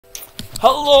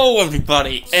Hello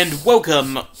everybody, and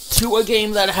welcome to a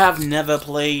game that I have never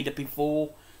played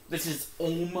before. This is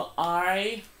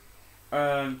omori.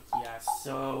 Yeah,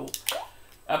 so,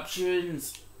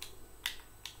 options.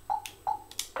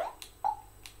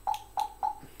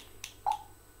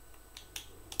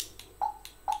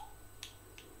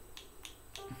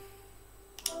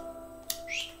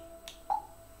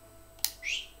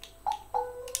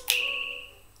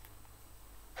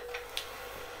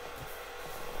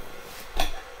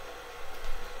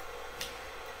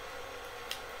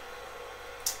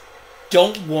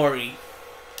 Don't worry.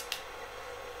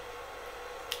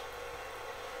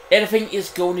 Everything is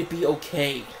going to be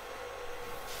okay.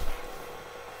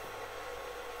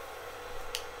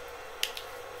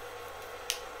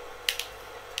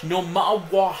 No matter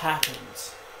what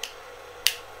happens.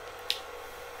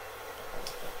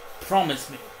 Promise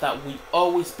me that we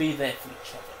always be there for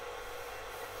each other.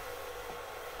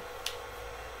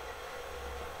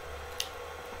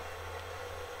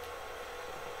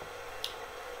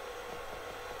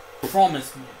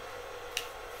 Promise me.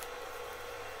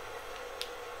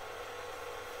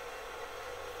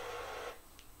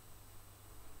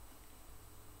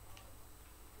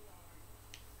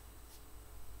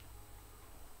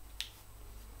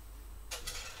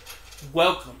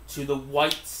 Welcome to the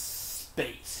white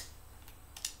space.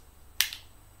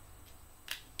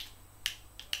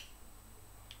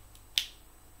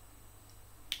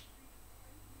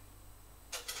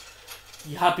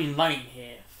 You have been lying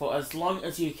here for as long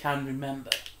as you can remember.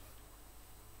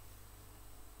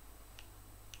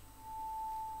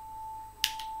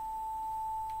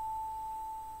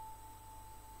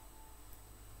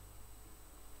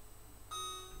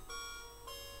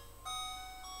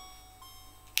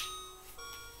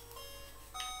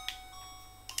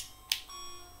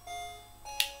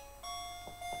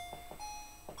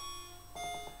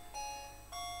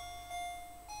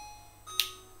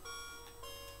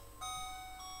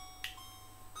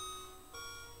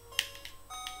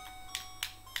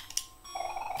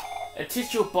 A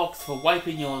tissue box for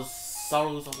wiping your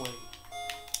sorrows away.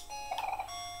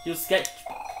 Your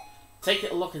sketchbook. Take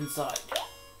a look inside.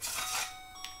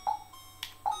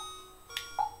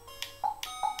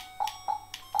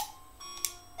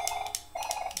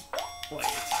 Wait,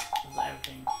 is that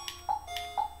everything?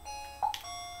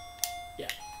 Yeah.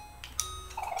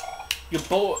 You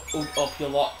bought up your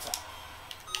laptop.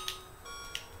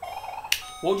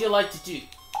 What would you like to do?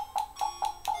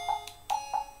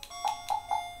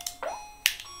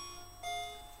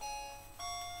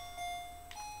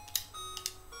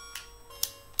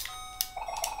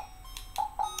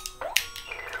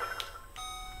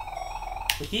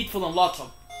 The heat from the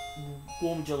laptop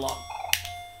warmed your lung.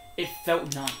 It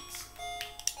felt nice.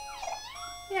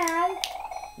 Yeah.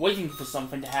 Waiting for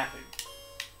something to happen.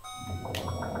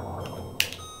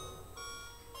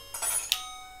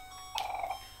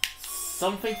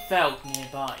 Something fell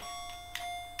nearby.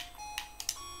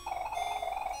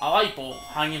 A light bulb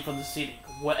hanging from the ceiling,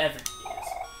 wherever it is.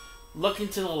 Look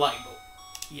into the light bulb.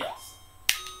 Yes.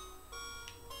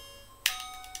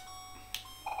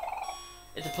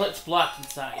 It's pitch black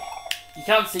inside. You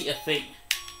can't see a thing.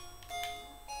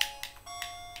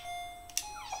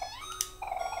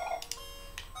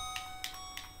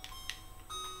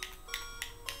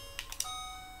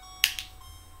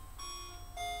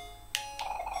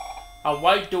 A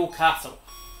white door castle.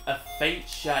 A faint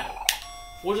shadow.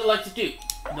 What would you like to do?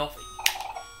 Nothing.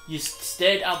 You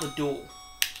stared out the door.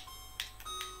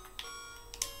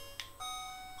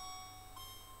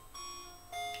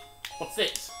 What's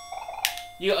this?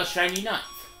 You got a shiny knife.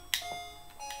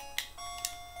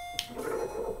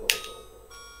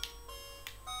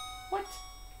 What?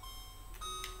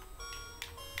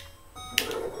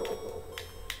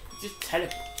 It just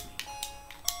teleports me.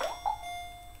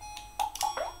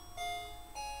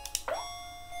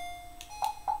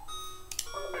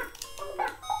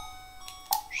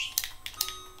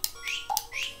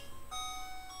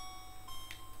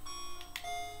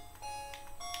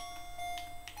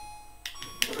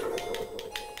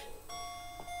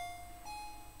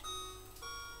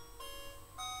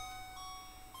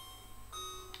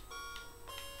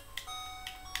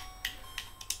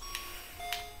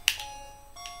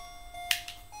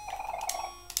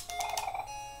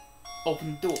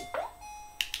 Open the door.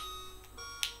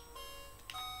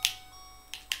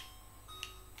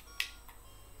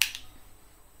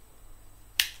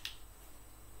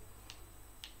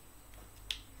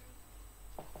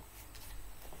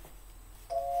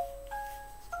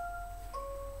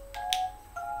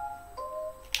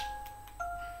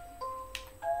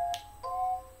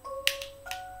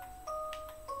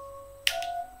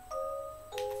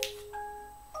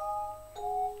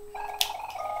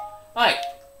 Hi,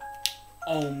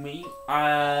 Omi.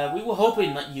 We were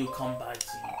hoping that you'd come by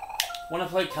soon. Wanna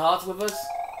play cards with us?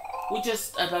 We're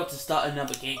just about to start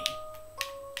another game.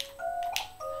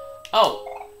 Oh,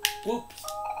 whoops.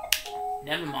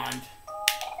 Never mind.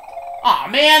 Aw,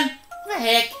 man! What the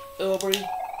heck, Aubrey?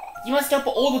 You messed up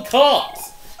all the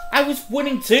cards! I was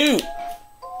winning too!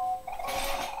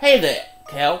 Hey there,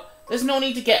 Cal. There's no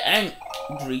need to get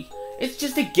angry. It's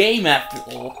just a game after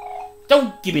all.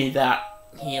 Don't give me that,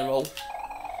 hero.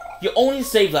 You only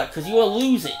say that because you are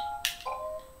losing.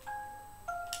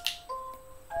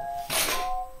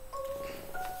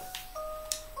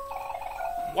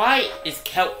 Why is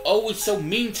Cal always so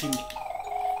mean to me?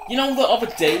 You know, the other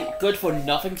day, good for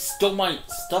nothing stole my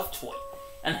stuffed toy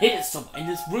and hid it somewhere in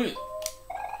this room.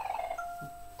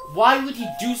 Why would he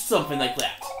do something like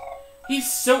that?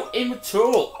 He's so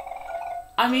immature.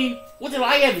 I mean, what did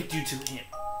I ever do to him?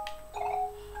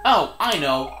 Oh, I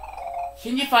know.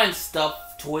 Can you find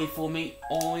stuffed toy for me,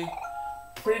 Ollie?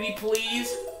 Pretty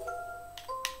please?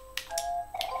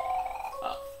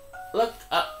 Look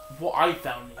at what I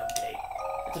found the other day.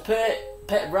 It's a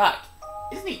pet rock.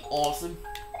 Isn't he awesome?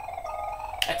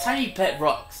 A tiny pet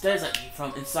rock stares at you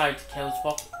from inside Cal's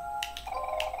pocket.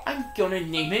 I'm gonna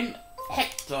name him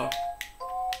Hector.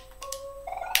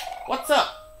 What's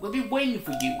up? We'll be waiting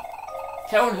for you.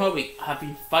 Cal and Hurry have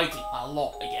been fighting a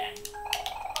lot again.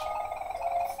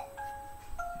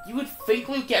 You would think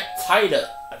we'd get tired of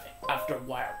it after a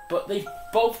while, but they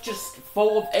both just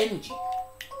full of energy.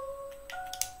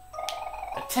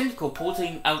 A tentacle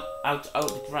pulling out of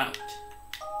the ground.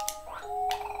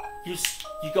 You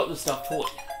got the stuffed toy.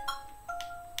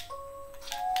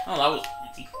 Oh, that was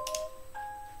easy.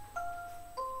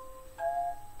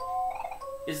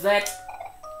 Is that...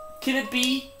 Can it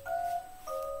be?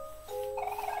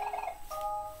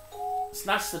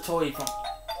 Snatch the toy from me.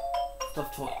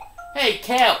 Stuffed toy. Hey,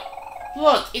 Cal!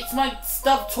 Look, it's my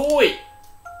stuffed toy!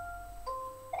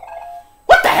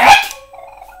 What the heck?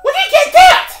 Where did you get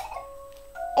that?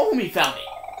 Omi found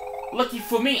it. Lucky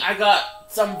for me, I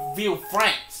got some real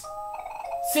friends.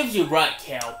 Serves you right,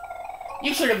 Cal.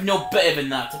 You should have known better than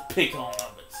that to pick on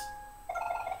others.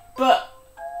 But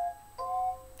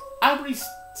I already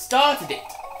started it.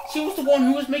 She was the one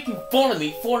who was making fun of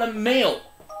me for the mail.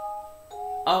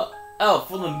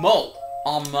 For the mole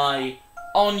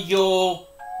on your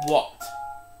what?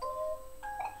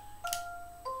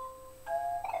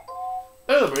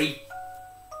 Aubrey.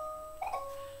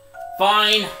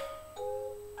 Fine.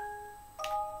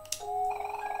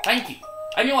 Thank you.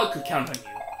 I knew I could count on you.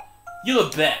 You're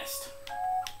the best.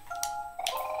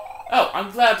 Oh, I'm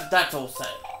glad that's all said.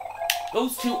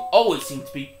 Those two always seem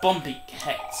to be bumping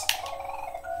heads.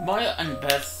 Maya and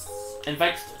Bess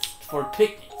invited us for a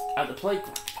picnic at the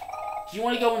playground. Do you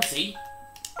want to go and see?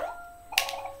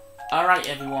 Alright,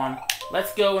 everyone.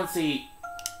 Let's go and see.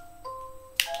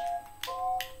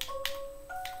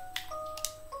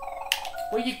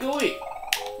 Where you going?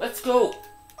 Let's go.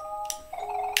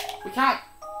 We can't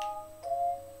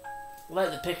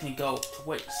let the picnic go to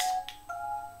waste.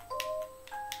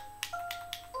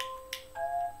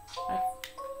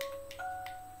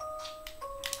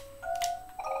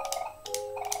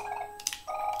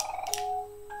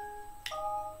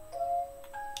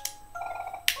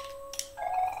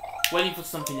 Waiting for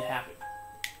something to happen.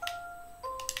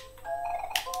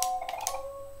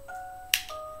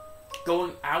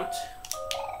 Going out.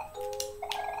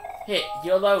 Hey,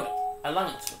 you're alone.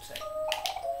 Allowance for today.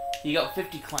 You got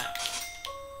 50 clams.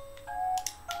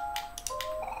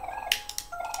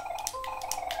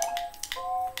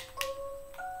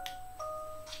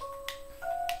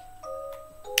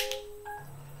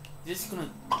 This is gonna.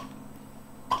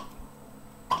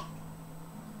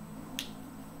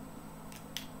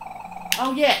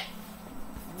 Oh yeah,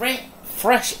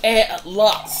 fresh air at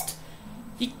last.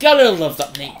 You gotta love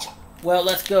that nature. Well,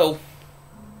 let's go.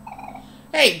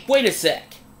 Hey, wait a sec.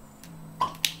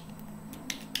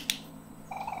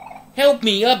 Help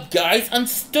me up, guys. I'm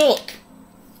stuck.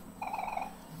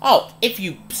 Oh, if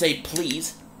you say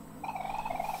please.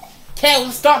 Cal,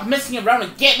 stop messing around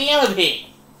and get me out of here.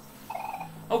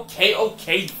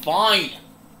 Okay, fine.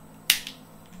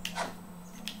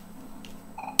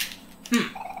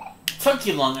 Took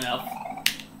you long enough.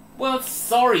 Well,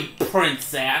 sorry,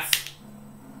 princess.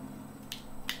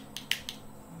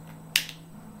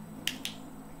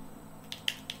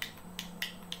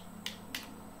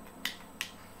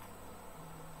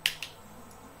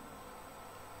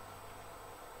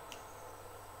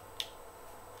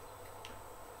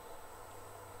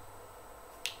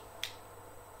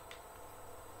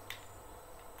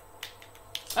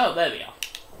 Oh, there we are.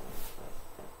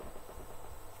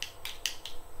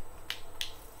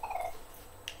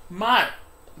 My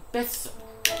best.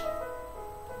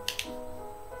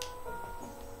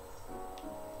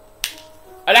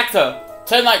 Alexa,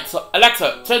 turn lights off.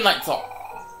 Alexa, turn lights off.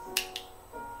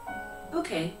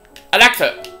 Okay.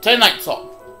 Alexa, turn lights off.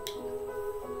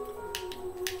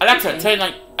 Alexa, Okay. turn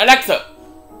light. Alexa.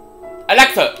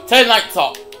 Alexa, turn lights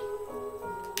off.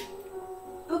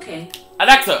 Okay.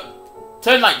 Alexa,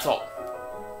 turn lights off.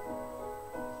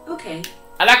 Okay.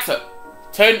 Alexa,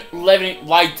 turn living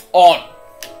light on.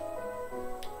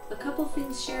 A couple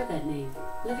things share that name.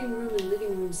 Living room and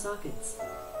living room sockets.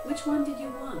 Which one did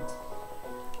you want?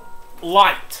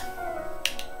 Light.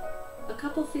 A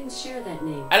couple things share that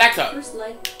name. Alexa, First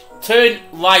light. turn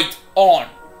light on.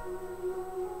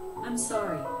 I'm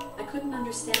sorry. I couldn't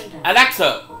understand that.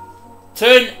 Alexa,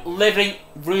 turn living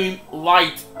room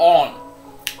light on.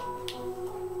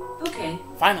 Okay.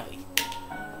 Finally.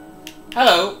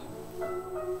 Hello.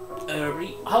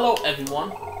 Hello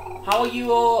everyone. How are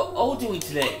you all doing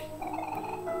today?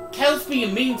 Cal's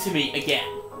being mean to me again.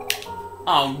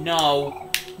 Oh no.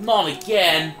 Not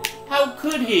again. How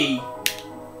could he?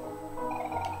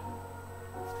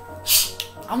 Shh.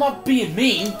 I'm not being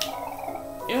mean.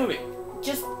 Eric,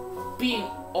 just being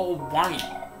all whiny.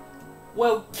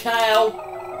 Well,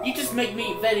 Cal, you just make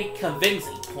me a very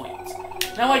convincing point.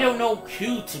 Now I don't know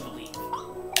who to believe.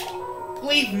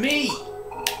 Believe me!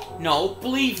 No,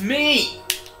 believe me!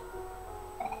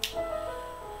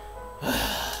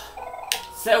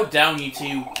 Settle down, you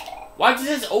two. Why does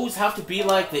this always have to be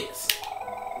like this?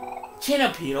 Chin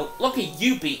up, Peter. Look at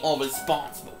you being all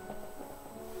responsible.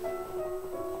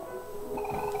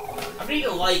 I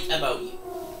really like about you.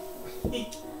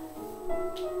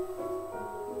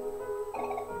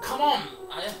 Come on,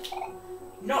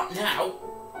 not now.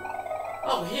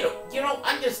 Oh, Hiro, you know,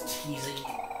 I'm just teasing.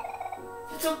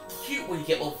 It's so cute when you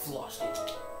get all flushed.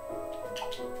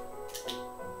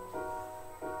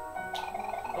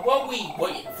 While we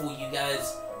waited for you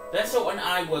guys, Besso and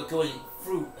I were going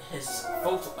through his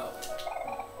photo album.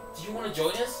 Do you want to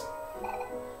join us?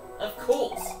 Of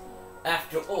course.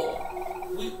 After all,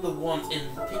 we're the ones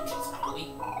in the pictures, aren't we?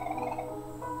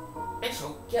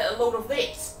 Besso, get a load of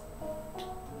this.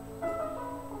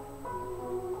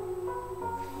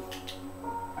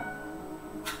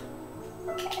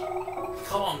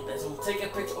 Come on, Besso, take a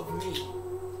picture of me.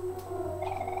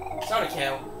 Sorry,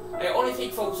 Cal. I only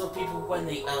take photos of people when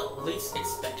they least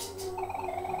expect it.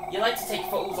 You like to take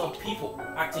photos of people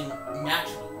acting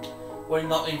naturally when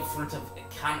not in front of a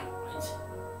camera, right?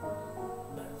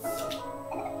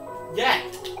 Yeah!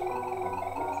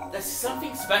 There's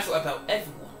something special about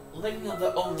everyone living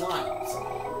their own lives.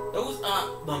 Those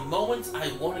are the moments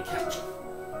I want to capture.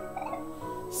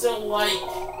 So,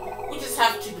 like, we just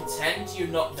have to pretend you're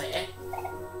not there.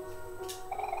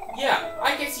 Yeah,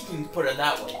 I guess you can put it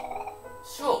that way.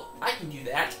 Sure, I can do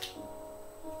that.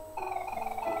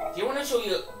 Do you want to show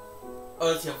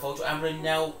us your photo album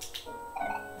now?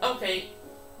 Okay.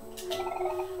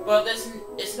 But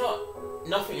it's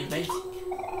nothing amazing.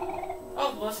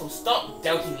 Oh, Russell, stop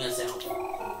doubting yourself.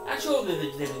 I'm sure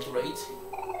they're doing great.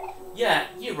 Yeah,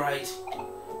 you're right.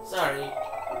 Sorry.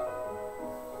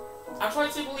 I'm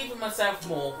trying to believe in myself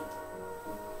more.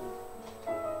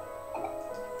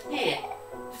 Here,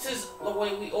 this is the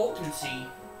way we all can see.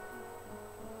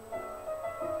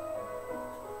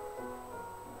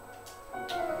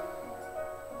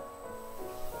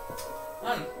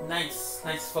 Oh, nice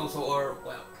photo, or,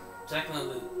 well,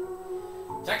 technically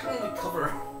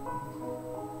cover.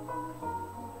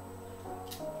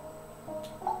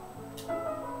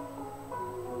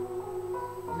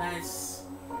 Nice.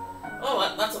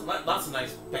 Oh, that's a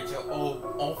nice picture.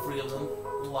 All three of them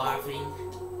laughing.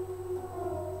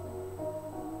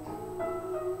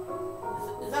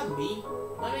 Is that me?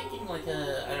 Am I making like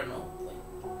a, I don't know,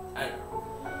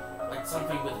 like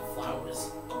something with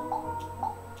flowers?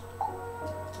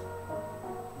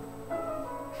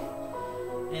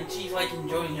 And she's like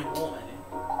enjoying her moment.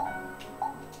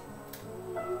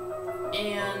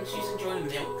 And she's enjoying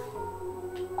milk.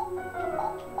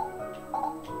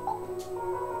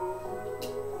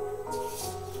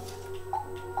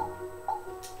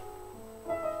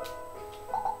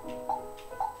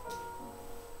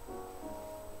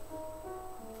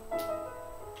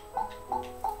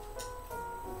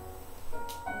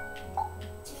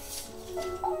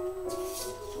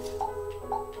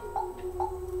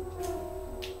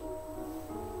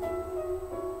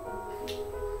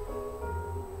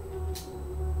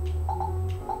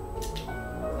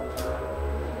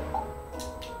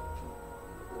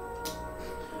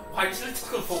 I just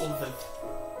took a photo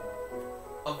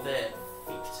of their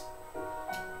feet.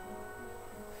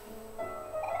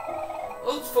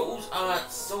 Those photos are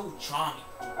so charming.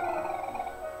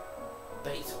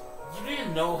 Basil, you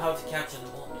didn't know how to capture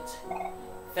the moment.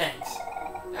 Thanks.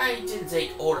 I didn't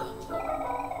take all of them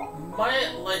though.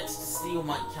 Maya likes to steal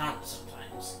my camera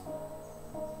sometimes.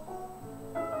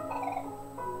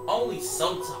 Only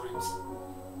sometimes.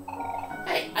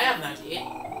 Hey, I have an idea.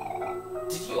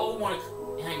 Did you all want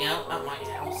to hang out at my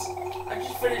house? I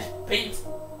just finished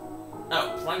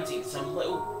planting some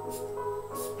little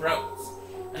sprouts,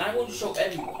 and I want to show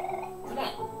everyone. Come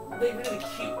on, they're really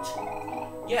cute.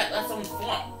 Yeah, that sounds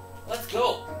fun. Let's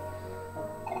go.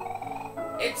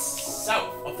 It's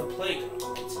south of the playground.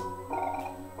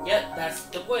 Yeah, that's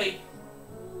the way.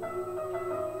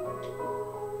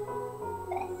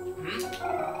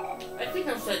 I think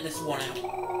I've set this one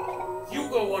out. You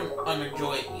go on and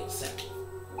enjoy it yourself.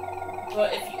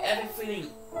 But if you're ever feeling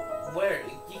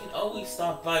weary, you can always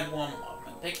stop by one of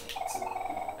my picnics.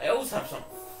 I always have some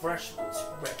fresh ones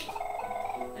ready.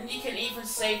 And you can even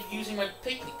save using my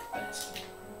picnic basket.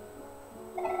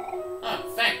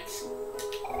 Oh, thanks.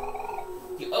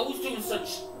 You're always doing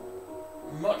such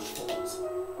much for us.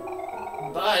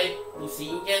 Bye. We'll see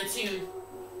you again soon.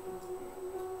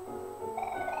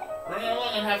 Run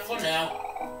along and have fun now.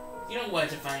 You know where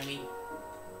to find me.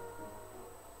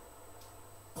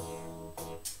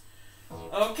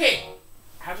 Okay.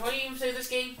 How do I even say this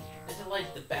game? Is it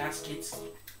like the baskets?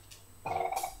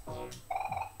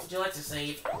 Would you like to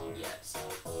save? Yes.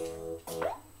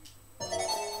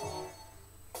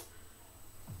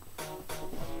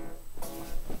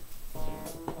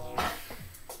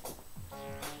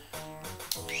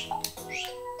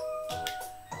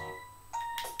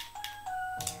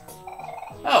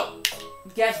 Oh,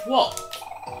 guess what?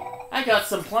 I got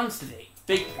some plans today.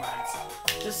 Big plans.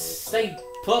 Just stay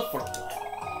put for a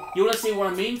while. You wanna see what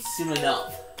I mean? Soon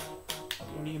enough.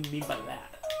 What do you mean by that?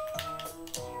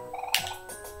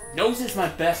 Nose is my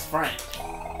best friend.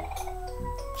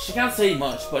 She can't say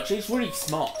much, but she's really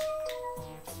smart.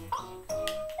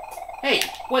 Hey,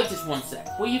 wait just one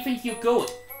sec. Where do you think you're going?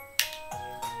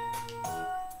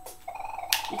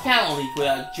 You can't leave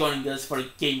without joining us for a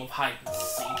game of hide and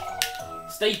seek.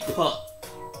 Stay put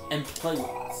and play with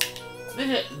us.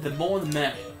 The more the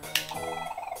merrier.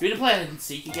 You want to play hide and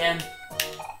seek again?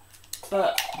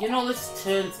 But, you know, this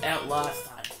turns out last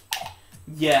time.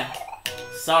 Yeah,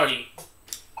 sorry.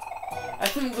 I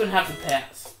think we're gonna have to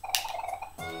pass.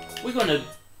 We're gonna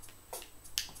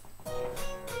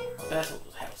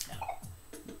Basil's house now.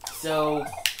 So,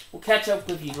 we'll catch up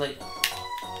with you later.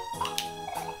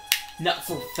 Not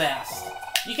so fast.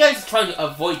 You guys are trying to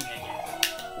avoid me again.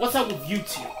 What's up with you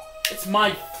two?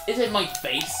 Is it my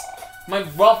face? My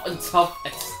rough and tough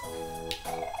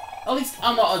At least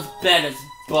I'm not as bad as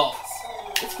Boss.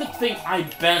 It's a good thing I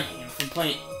banned him from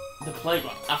playing the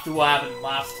playground after what happened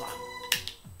last time.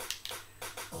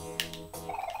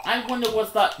 I wonder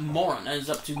what that moron is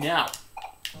up to now.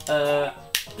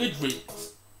 Good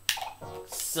riddance.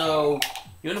 So,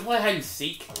 you wanna play hide and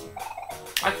seek?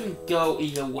 I can go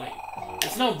either way.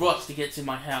 There's no rush to get to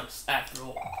my house, after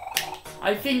all.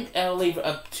 I think I'll leave it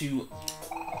up to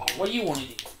what you wanna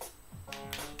do.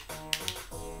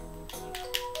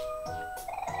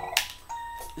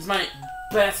 This is my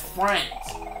best friend.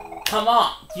 Come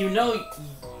on, you know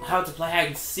how to play hide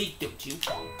and seek, don't you?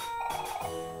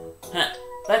 Huh,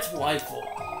 that's what I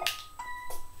thought.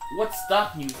 What's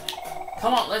stopping you then?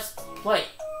 Come on, let's play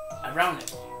around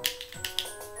it.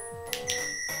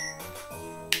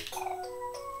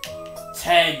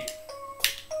 10.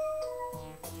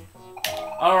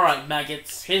 Alright,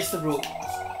 maggots, here's the rules.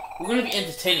 We're gonna be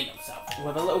entertaining ourselves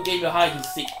with a little game of hide and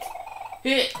seek.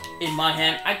 Here, in my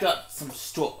hand, I got some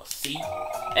straws, see?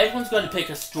 Everyone's gonna pick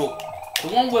a straw. The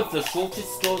one with the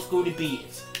shortest straw is going to be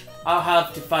it. I'll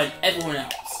have to find everyone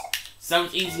else.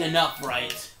 Sounds easy enough,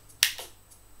 right?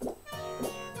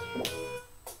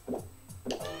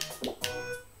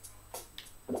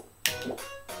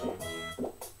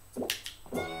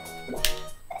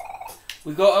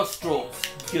 We got our straws.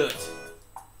 Good.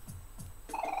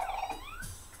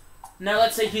 Now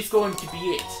let's say who's going to be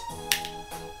it.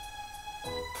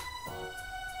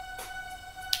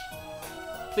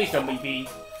 Please don't be me.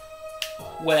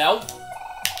 Well,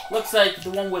 looks like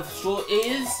the one with the straw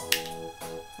is...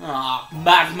 Ah,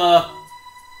 Magma.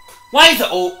 Why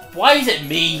is it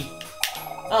me?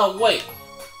 Oh wait,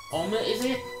 Oma is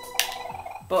it?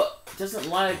 But doesn't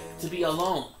like to be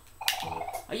alone.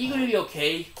 Are you gonna be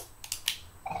okay?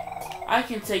 I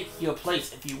can take your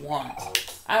place if you want.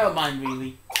 I don't mind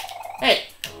really. Hey,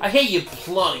 I hear you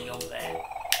plotting over there.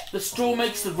 The straw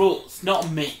makes the rules, not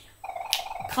me.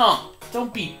 Come,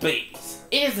 don't be babies.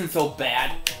 It isn't so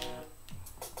bad.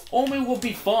 Omi will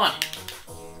be fine.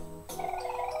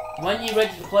 When you're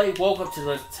ready to play, walk up to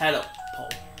the tadpole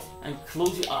and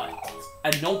close your eyes.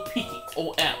 And no peeking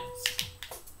or else.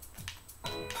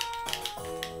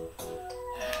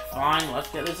 Fine, let's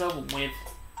get this over with.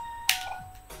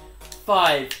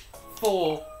 5,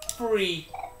 4, 3,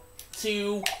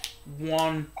 2,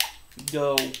 1,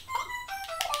 go.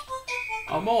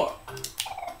 Omori.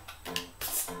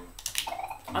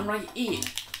 I'm right here.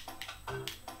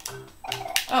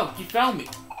 Oh, you found me.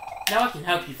 Now I can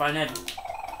help you find everything.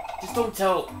 Just don't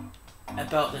tell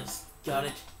about this. Got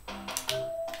it?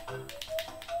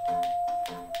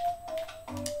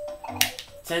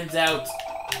 Turns out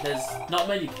there's not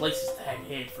many places to hang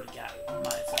here for a guy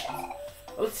my size.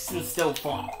 At least this was still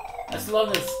fun. As long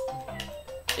as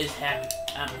it's happy,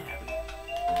 I'm happy.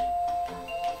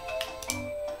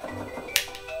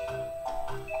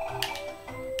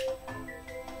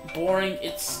 Boring,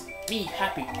 it's me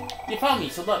happy. You found me,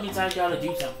 so that means I gotta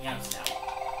do something else now.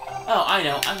 Oh, I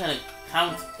know, I'm gonna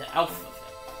count the alphabet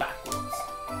backwards.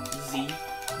 Z,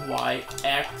 Y,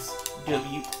 X,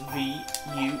 W, V,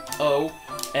 U, O,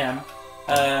 M,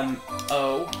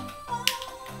 O.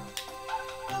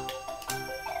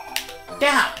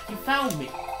 Damn, you found me.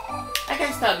 I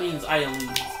guess that means I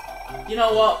lose. You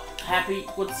know what Happy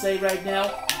would say right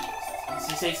now?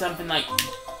 She say something like,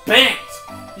 "Bang!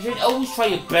 You should always try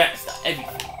your best at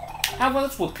everything. How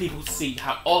else will people see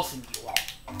how awesome you are?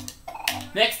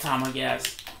 Next time, I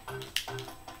guess."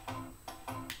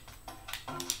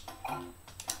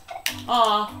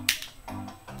 Ah.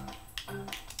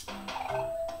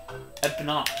 A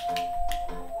banana.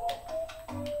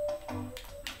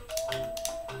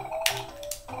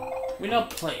 We're not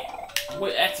playing.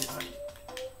 We're exercising.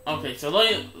 Okay, so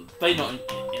they're not in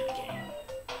the game.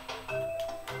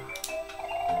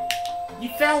 You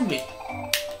found me!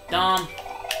 Damn.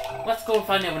 Let's go and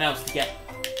find everyone else together.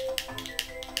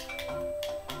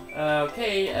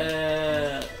 Okay,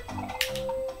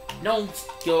 Gnomes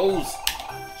goes.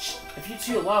 Shh, if you're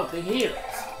too loud, they hear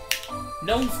us.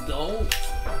 Gnomes goes.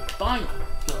 Fine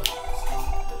goes.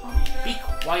 Be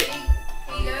quiet.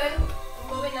 How you doing? I'm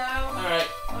going now. Alright.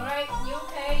 Alright, you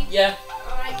okay? Yeah.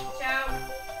 Alright, ciao.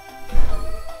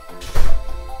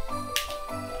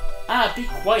 Ah, be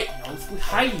quiet, Nose. We're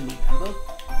hiding, remember?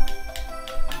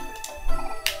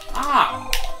 Ah,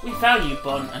 we found you,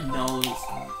 Bun and Nose.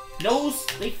 Nose,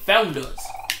 they found us.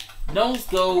 Nose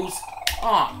goes,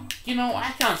 ah, you know,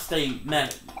 I can't stay mad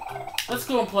at you. Let's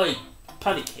go and play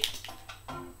Putty Cake.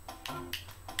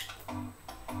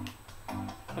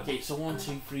 Okay, so 1,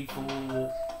 2, 3,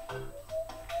 4,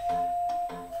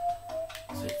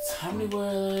 6. How many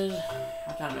words?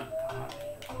 I can't remember.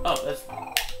 Oh, that's.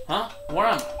 Huh? Where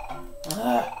am I?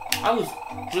 I was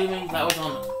dreaming that I was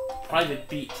on a private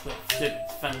beach with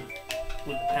students filming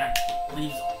with the parents with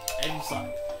leaves on every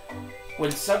side.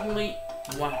 When suddenly,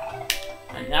 wow.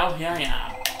 And now here I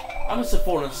am. I must have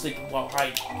fallen asleep while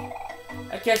hiding.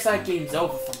 I guess that game's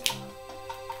over for me.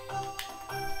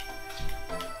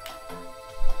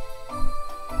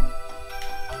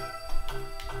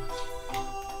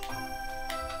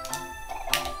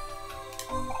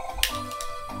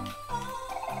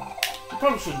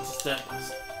 Probably shouldn't disturb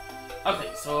us.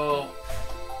 Okay, so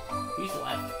who's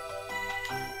left?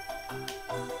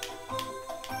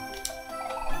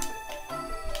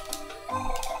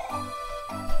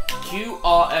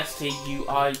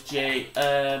 QRSTUIJ.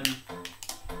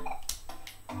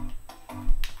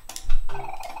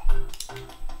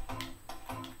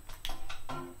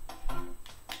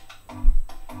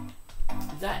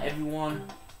 Is that everyone?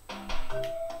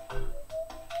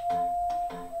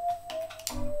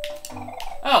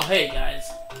 Oh, hey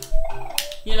guys.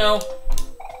 You know,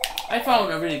 I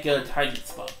found a really good hiding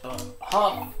spot, but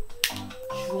Huff,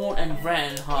 Sean and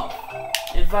Ren Huff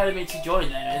invited me to join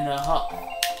them in the Huff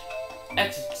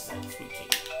exercise routine.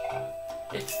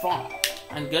 It's fun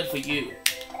and good for you.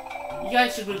 You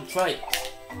guys should really try it.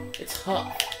 It's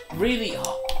Huff, really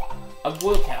Huff. A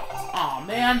workout. Aw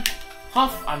man,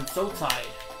 Huff, I'm so tired.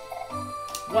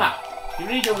 Wow, you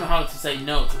really don't know how to say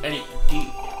no to anyone, do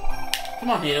you? Come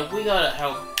on here, we gotta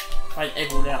help find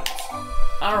everyone else.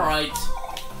 Alright,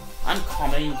 I'm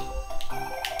coming.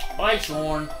 Bye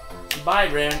Sean, bye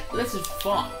Ren, this is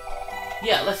fun.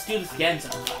 Yeah, let's do this again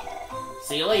sometime.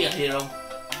 See you later, hero.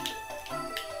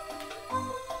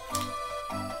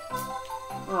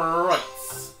 Right.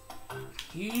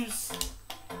 Who's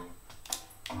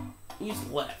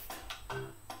left?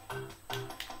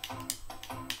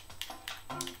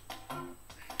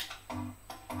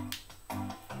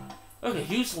 Okay,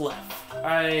 who's left?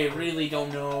 I really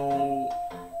don't know.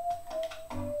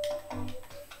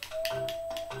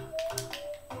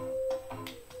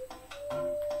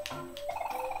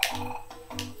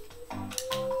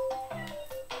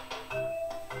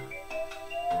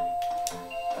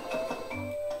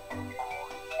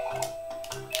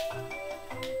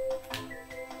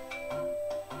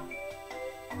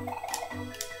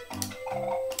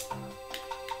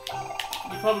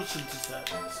 probably shouldn't disturb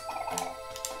this.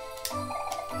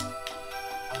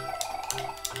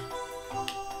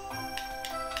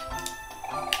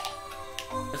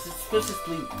 It's supposed to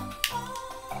sleep.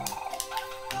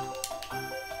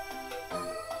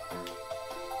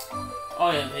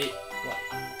 Oh yeah, they...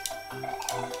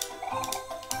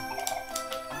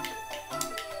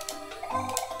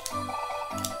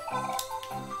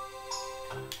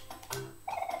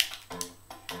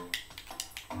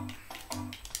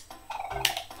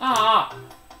 Ah!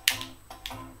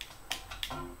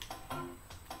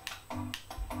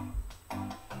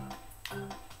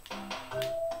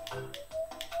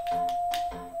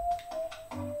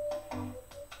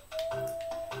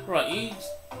 Right, you...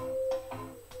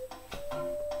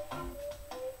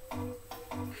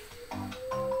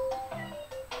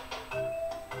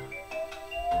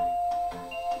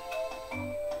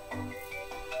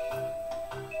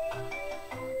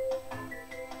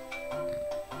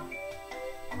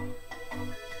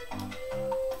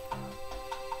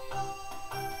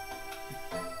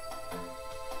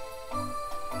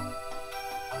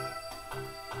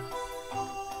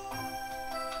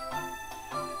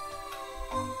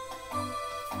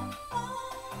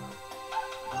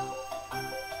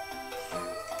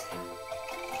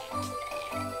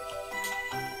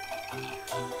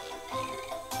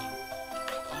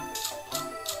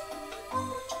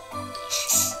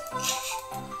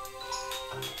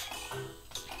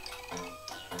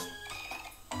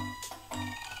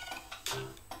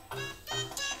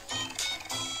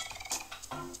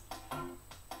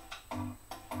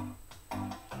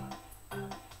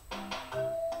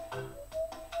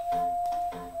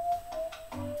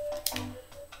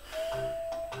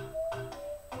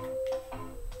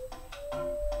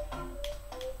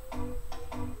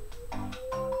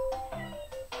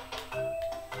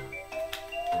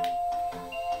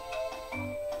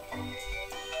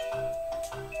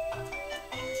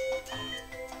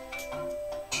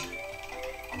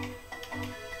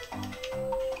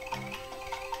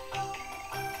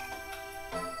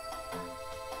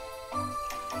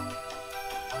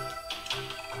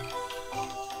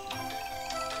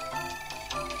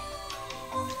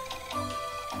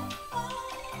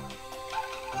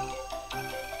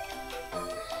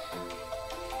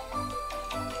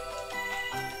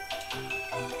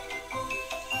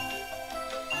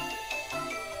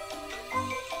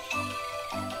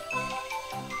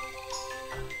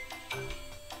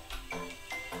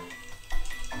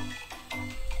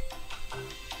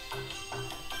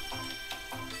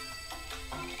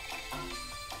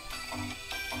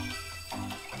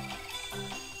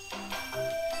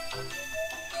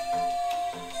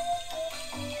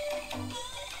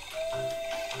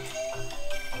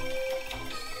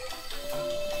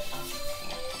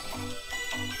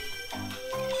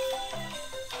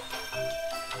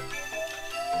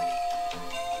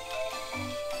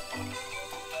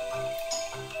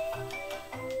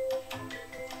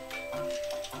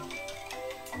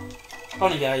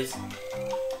 Hold on, guys.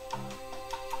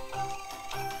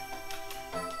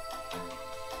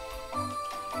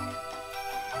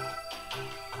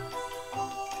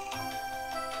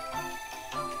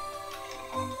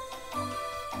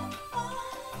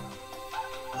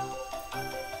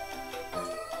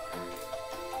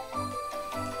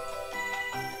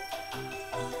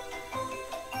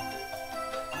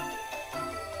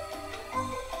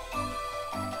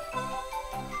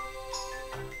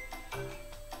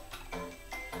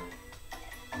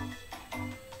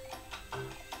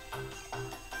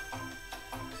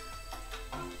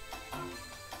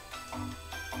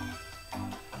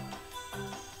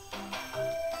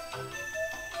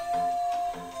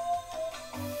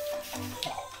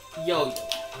 Yo.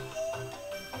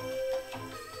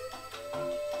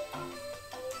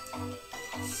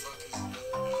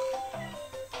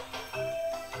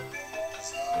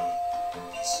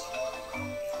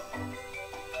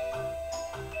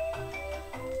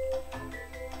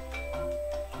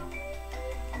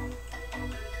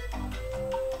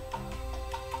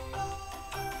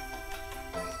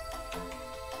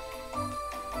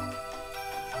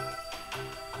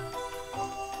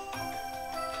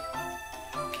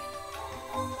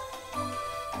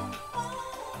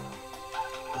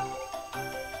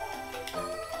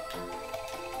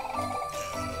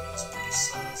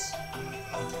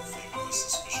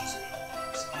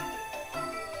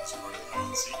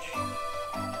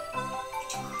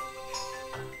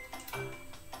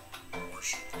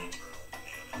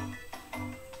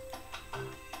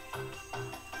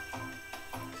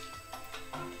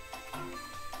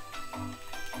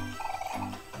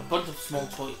 Bunch of small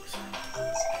toys.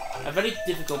 A very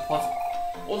difficult puzzle.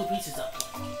 All the pieces are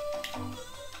blank.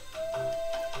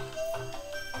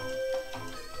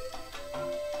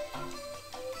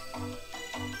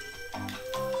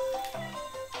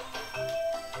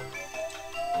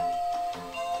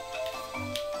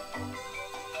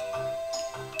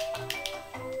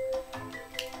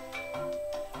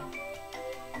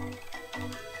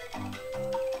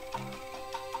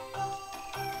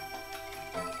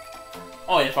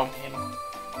 Oh yeah, found him.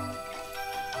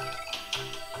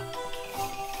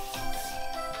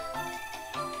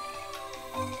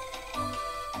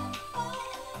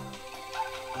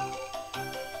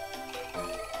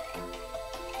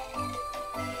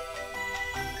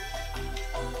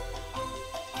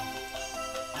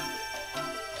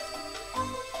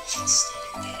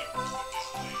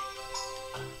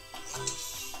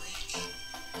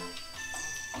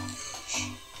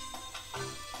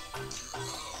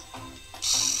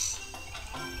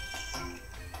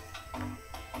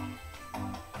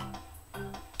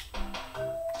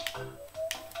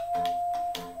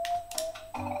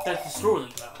 That's the story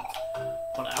ground.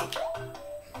 Put out.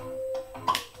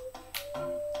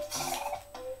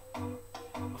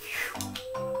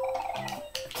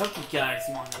 I took you guys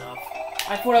long enough.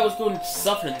 I thought I was going to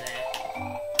suffer in there.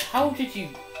 How did you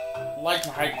like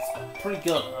my hiding spot? Pretty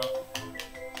good, huh?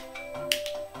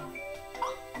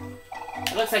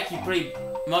 It looks like you pretty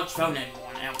much found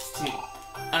everyone else too.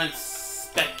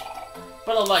 Unexpected.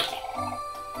 But I like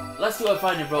it. Let's do a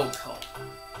final roll call.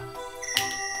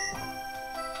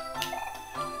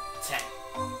 10.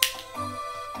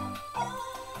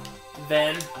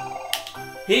 Then,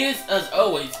 here's as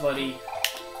always, buddy.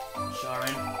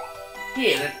 Sharon.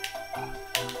 Here,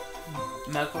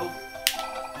 Marco.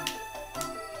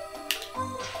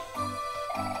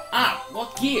 Ah,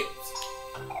 what gives?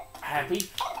 Happy.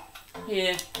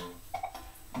 Here.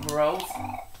 Bros.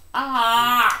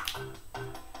 Ah!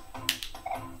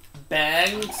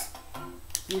 Bangs.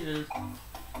 Here.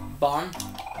 Bun.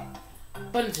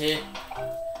 Buns here.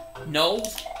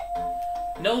 Nose.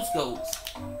 Nose goes.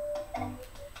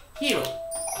 Hero.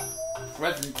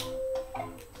 Present.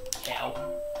 Cow.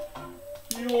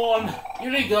 Yawn.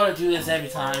 You really gotta do this every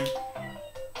time.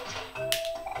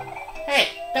 Hey,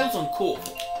 that was uncool.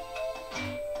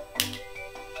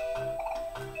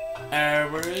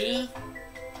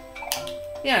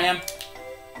 Yeah, I am.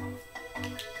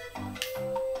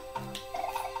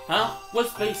 Huh?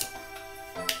 What's Basil?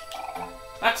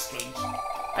 That's strange.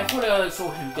 I thought I saw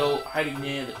him go hiding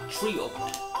near the tree over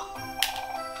there.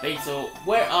 Basil,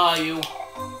 where are you?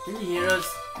 Can you hear us?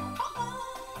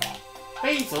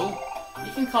 Basil,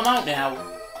 you can come out now.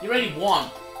 You already won.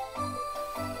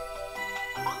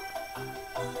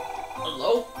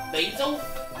 Hello? Basil?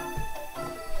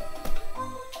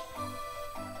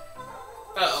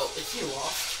 Uh-oh, is she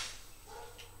lost?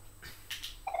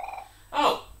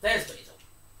 Oh, there's Basil.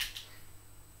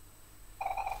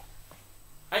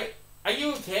 Are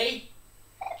you okay?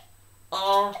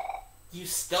 You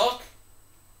stuck?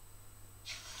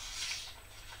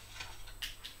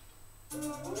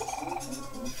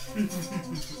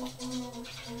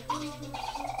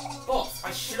 Boss,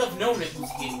 I should have known it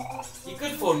was you. You're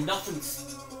good for nothing.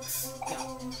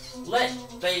 Let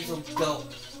Basil go.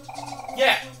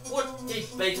 Yeah, what did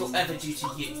Basil ever do to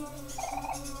you?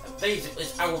 Basil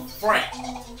is our friend.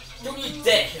 Don't you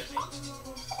dare hit me.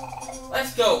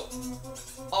 Let's go.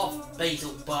 Off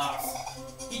Basil,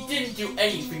 boss. He didn't do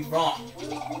anything wrong.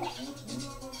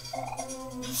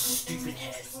 You stupid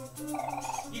head.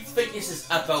 You think this is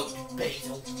about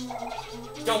Basil?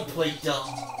 Don't play dumb.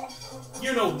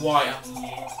 You know why I'm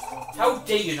here. How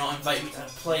dare you not invite me to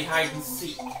play hide and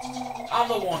seek? I'm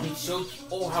the one who showed you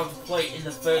all how to play it in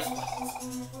the first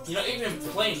place. You're not even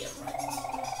playing it right.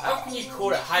 How can you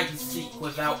call it hide and seek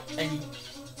without any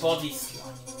body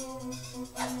slime?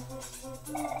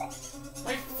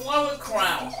 My flower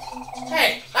crown!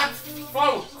 Hey, that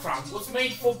flower crown was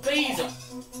made for Basil!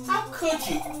 How could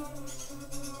you?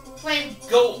 Plain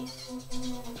gold!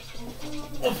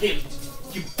 Of him,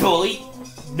 you bully!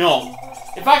 No!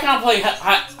 If I can't play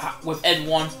with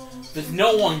Ed1, there's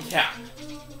no one can.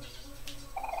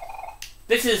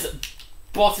 This is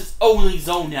boss's only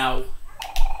zone now,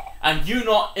 and you're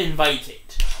not invited.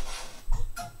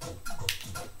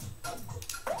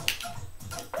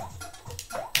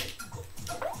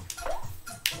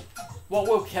 What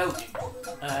will kill you?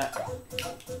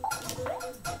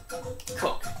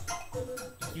 Cook.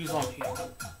 Use on here.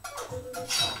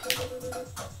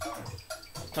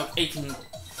 Took 18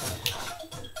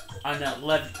 and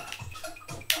 11.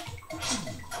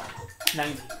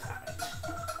 19 damage.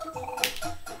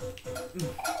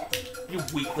 You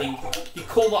weakling. You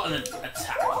call that an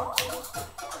attack.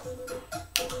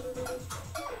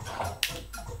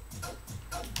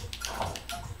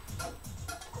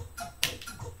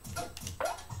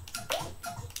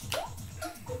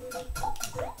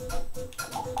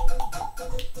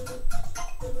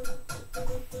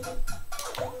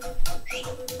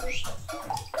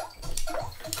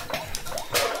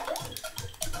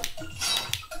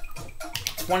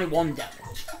 $21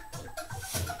 damage.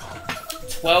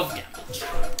 12 damage.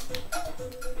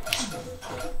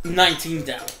 19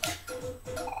 damage.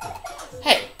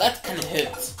 Hey, that kind of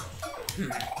hurts.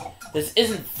 This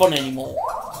isn't fun anymore.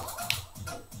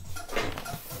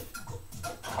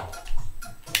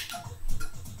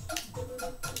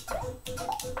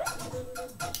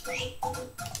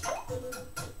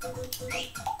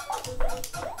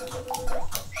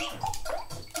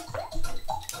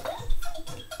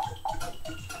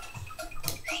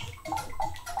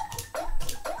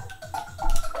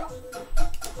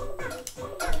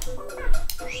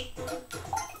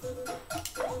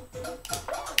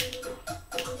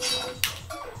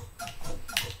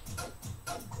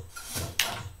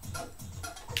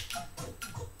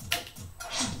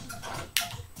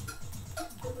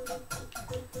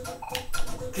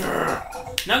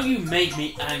 Now you made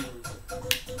me angry.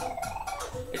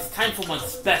 It's time for my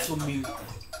special move.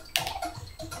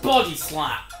 Body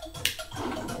slap.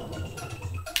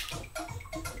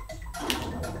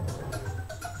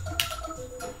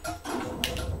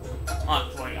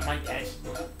 Oh boy, am I dead?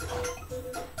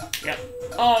 Yep.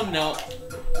 Oh no.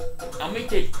 I'll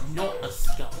make it not a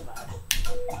scumbag.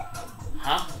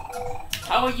 Huh?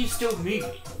 How are you still moving?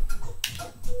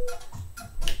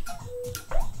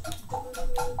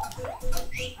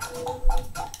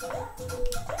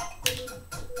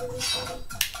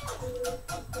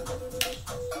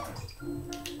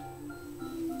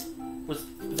 Was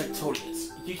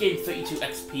victorious. You gained 32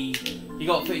 XP. You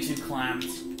got 32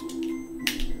 clams.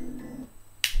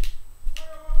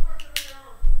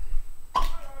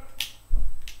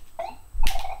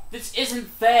 This isn't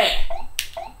fair.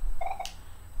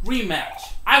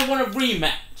 Rematch. I want a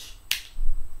rematch.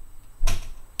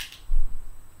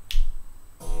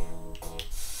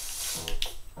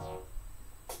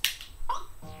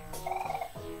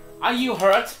 Are you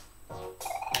hurt?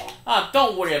 Ah,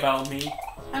 don't worry about me.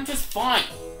 I'm just fine.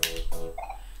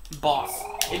 Boss,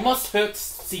 it must hurt to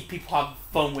see people have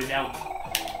fun without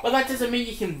you. But that doesn't mean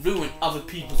you can ruin other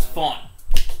people's fun.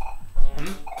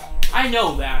 I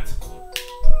know that.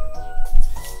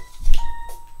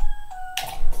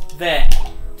 There.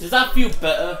 Does that feel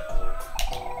better?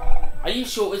 Are you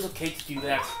sure it's okay to do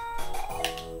that?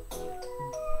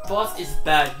 Boss is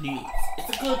bad news.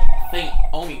 It's a good thing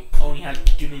only had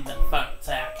during that final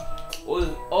attack.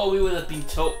 Or we would have been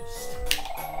toast.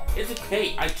 It's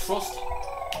okay, I trust him.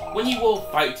 When you were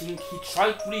fighting, he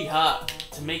tried really hard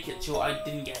to make it sure I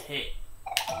didn't get hit.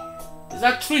 Is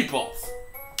that true, boss?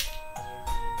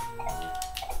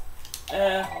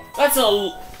 That's a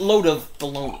load of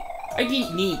baloney. I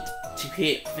didn't need to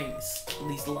hear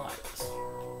these lies.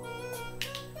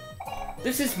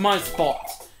 This is my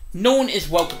spot. No one is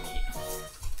welcome here.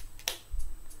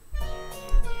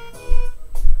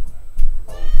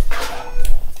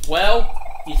 Well,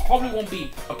 he probably won't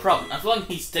be a problem as long as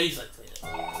he stays like this.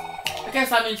 I guess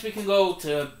that means we can go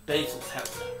to Basil's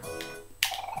house now.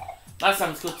 That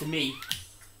sounds good to me.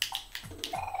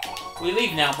 We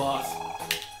leave now, boss.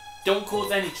 Don't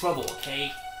cause any trouble,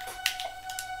 okay?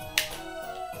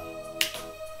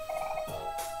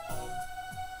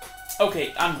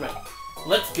 Okay, I'm ready.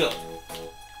 Let's go.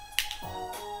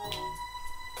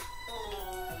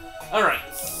 Alright.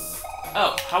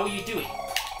 Oh, how are you doing?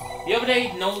 The other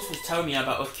day, Nose was telling me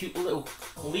about a cute little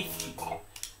leaf tree.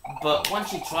 But when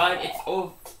she tried, it's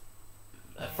all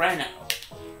a friend now.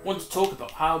 Wanted to talk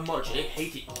about how much it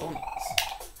hated bunnies.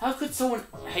 How could someone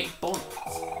hate bunnies?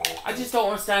 I just don't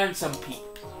understand some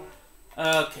people.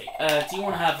 Okay, do you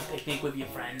want to have a picnic with your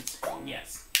friends?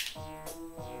 Yes.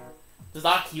 Does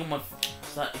that heal my...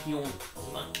 Does that heal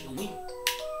me?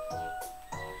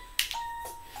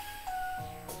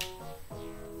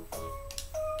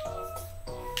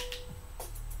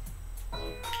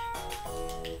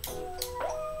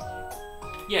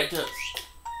 Yeah, it does.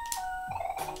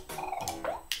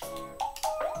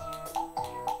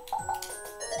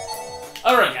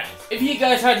 Alright guys, if you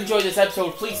guys had enjoyed this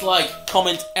episode, please like,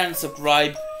 comment, and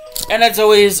subscribe. And as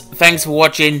always, thanks for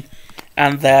watching.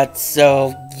 And that's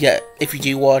so, yeah, if you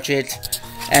do watch it.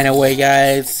 Anyway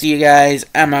guys, see you guys,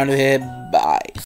 I'm out of here.